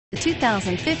The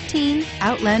 2015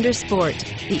 Outlander Sport.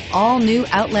 The all-new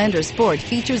Outlander Sport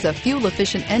features a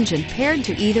fuel-efficient engine paired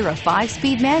to either a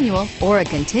 5-speed manual or a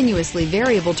continuously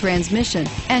variable transmission,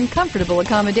 and comfortable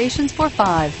accommodations for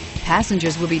 5.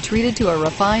 Passengers will be treated to a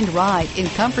refined ride in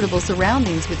comfortable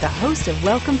surroundings with a host of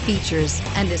welcome features,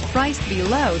 and is priced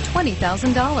below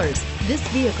 $20,000. This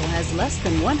vehicle has less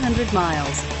than 100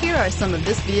 miles. Here are some of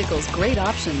this vehicle's great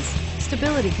options: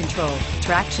 stability control,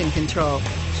 traction control,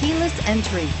 keyless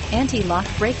entry, anti-lock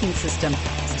braking system,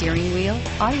 steering wheel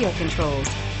audio controls,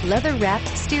 leather-wrapped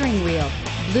steering wheel,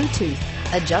 Bluetooth,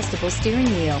 adjustable steering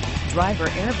wheel, driver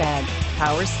airbag,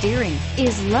 power steering.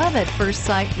 Is love at first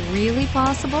sight really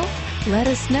possible? Let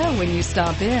us know when you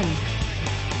stop in.